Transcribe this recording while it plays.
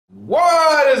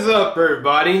What is up,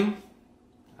 everybody?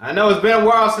 I know it's been a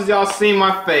while since y'all seen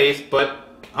my face, but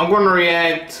I'm going to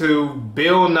react to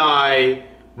Bill Nye,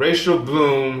 Rachel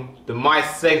Bloom, the My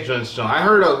Sex Joint song. I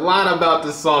heard a lot about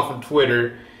this song from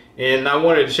Twitter, and I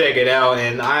wanted to check it out,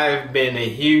 and I've been a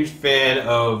huge fan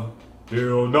of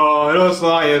Bill Nye, the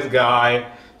Science Guy,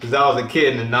 since I was a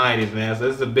kid in the 90s, man. So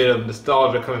this is a bit of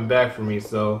nostalgia coming back for me,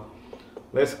 so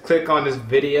let's click on this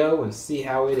video and see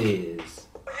how it is.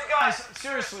 You guys,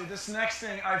 seriously, this next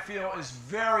thing I feel is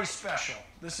very special.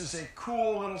 This is a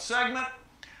cool little segment.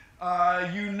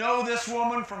 You know this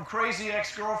woman from Crazy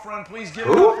Ex-Girlfriend. Please give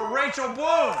it up for Rachel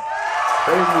Bloom.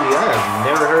 Crazy, I have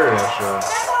never heard of that show.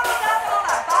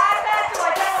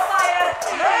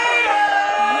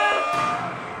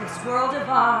 This world of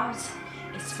ours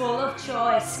is full of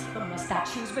choice, but must I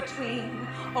choose between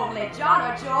only John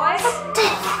or Joyce?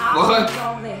 What?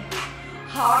 Only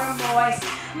hard or moist.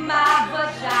 My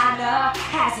vagina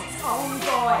has its own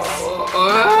voice. A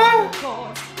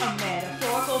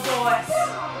metaphorical voice.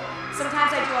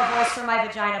 Sometimes I do a voice for my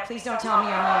vagina. Please don't tell me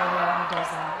you're not aware who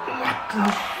does that.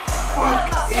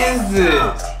 What the fuck is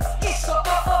this? It's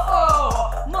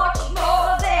much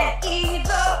more than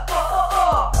either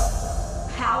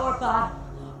power bottom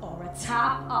or a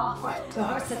top off.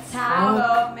 Versatile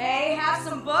love may have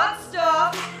some butt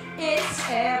stuff. It's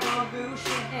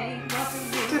evolution, ain't nothing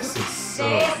new. This is so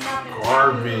There's nothing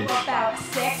garbage about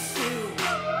sex too.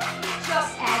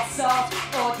 Just add salt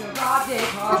or Gerardic.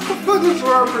 What the fuck does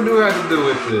Robert Purdue have to do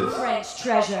with this? French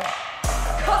treasure.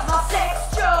 Cause my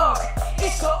sex joke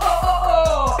is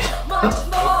much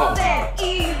more than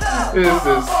either. This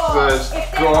is such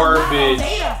garbage.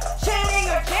 Chaining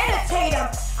or janitatum,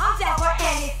 I'm down for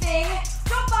anything.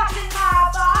 Don't box in my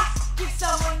box. Give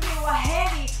someone new a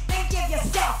handy, then give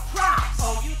yourself props.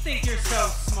 Oh, you think you're so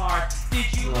smart. Did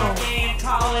you okay in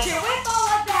college? Do with all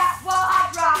of that while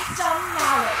I drop some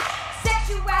knowledge.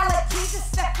 Sexuality's a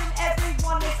spectrum,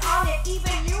 everyone is on it.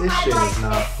 Even you This might shit like is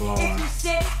not it flowing. if you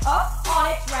sit up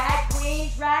on it. Drag queen,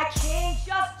 drag king,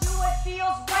 just do what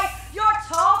feels right. You're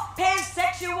tall,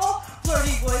 pansexual,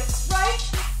 flirty with right.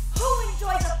 Who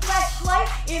enjoys a fleshlight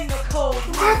in the cold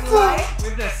moonlight?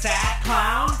 With a sad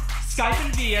clown?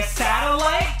 Skyping via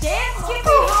satellite? Dance, give me What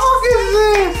the fuck is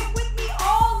this? Sing it with me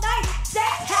all night.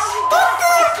 That's how you want it.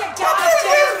 If you got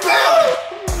Bill!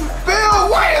 Bill,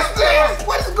 what is this?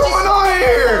 What is going on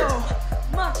here?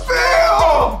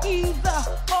 Bill!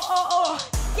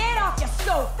 Get off your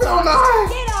soapbox. Bill Nye!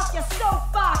 Get off your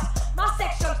soapbox. My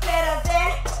section's better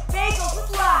than bagels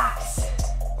with locks.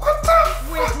 What the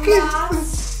With fuck is this? lots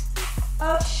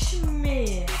of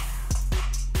schmear.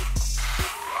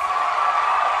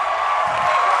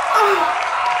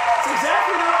 It's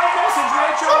exactly the right message,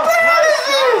 Rachel. What the hell is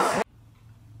this?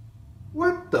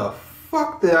 What the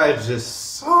fuck did I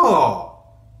just saw?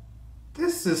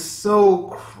 This is so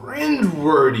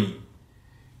cringeworthy.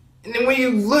 And then when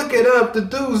you look it up,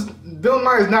 Bill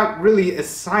Nye is not really a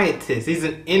scientist. He's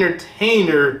an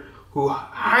entertainer who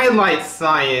highlights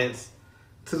science.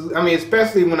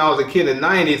 Especially when I was a kid in the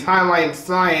 90s, highlighting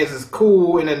science is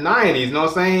cool in the 90s, you know what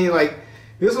I'm saying? Like,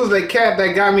 this was a cat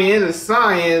that got me into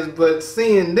science, but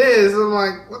seeing this, I'm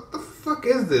like, what the fuck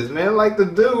is this, man? Like, the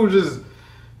dude just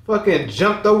fucking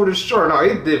jumped over the shore. No,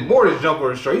 he did more than jump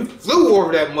over the shore. He flew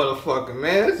over that motherfucker,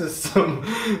 man. This is some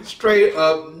straight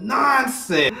up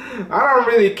nonsense. I don't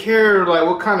really care, like,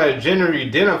 what kind of gender you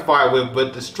identify with,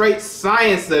 but the straight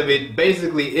science of it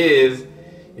basically is,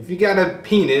 if you got a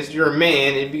penis, you're a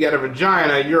man. If you got a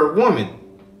vagina, you're a woman.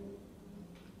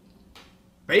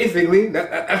 Basically,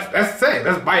 that's sex.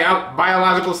 That's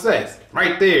biological sex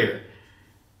right there.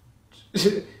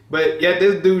 But yet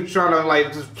this dude trying to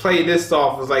like just play this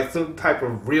off as like some type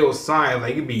of real science.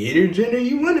 Like, you can be any gender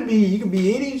you want to be. You can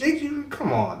be any gender.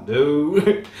 Come on,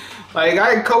 dude. Like,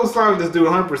 I co-sign with this dude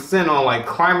 100% on like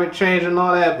climate change and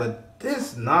all that. But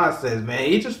this nonsense, man.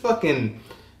 He just fucking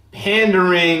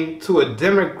pandering to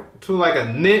like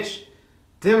a niche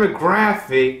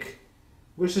demographic,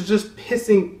 which is just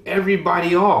pissing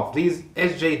everybody off. These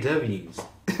SJWs.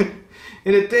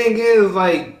 And the thing is,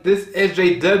 like, this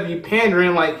SJW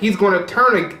pandering, like, he's gonna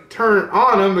turn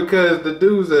on him because the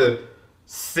dude's a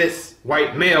cis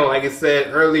white male, like it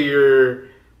said earlier,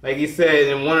 like he said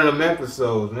in one of them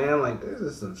episodes, man. Like, this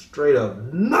is some straight up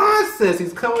nonsense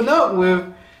he's coming up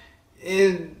with.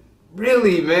 And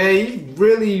really, man, you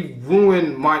really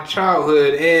ruined my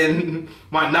childhood and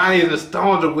my 90s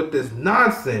nostalgia with this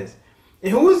nonsense.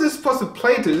 And who is this supposed to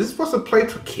play to? Is this supposed to play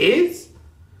to kids?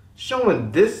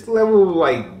 Showing this level of,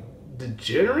 like,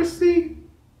 degeneracy?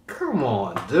 Come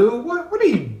on, dude. What are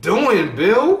you doing,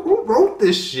 Bill? Who wrote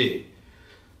this shit?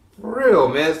 For real,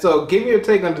 man. So give me your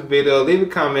take on this video. Leave a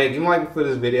comment. Give me a like for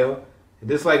this video.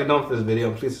 Dislike or don't for this video.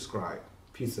 And please subscribe.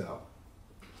 Peace out.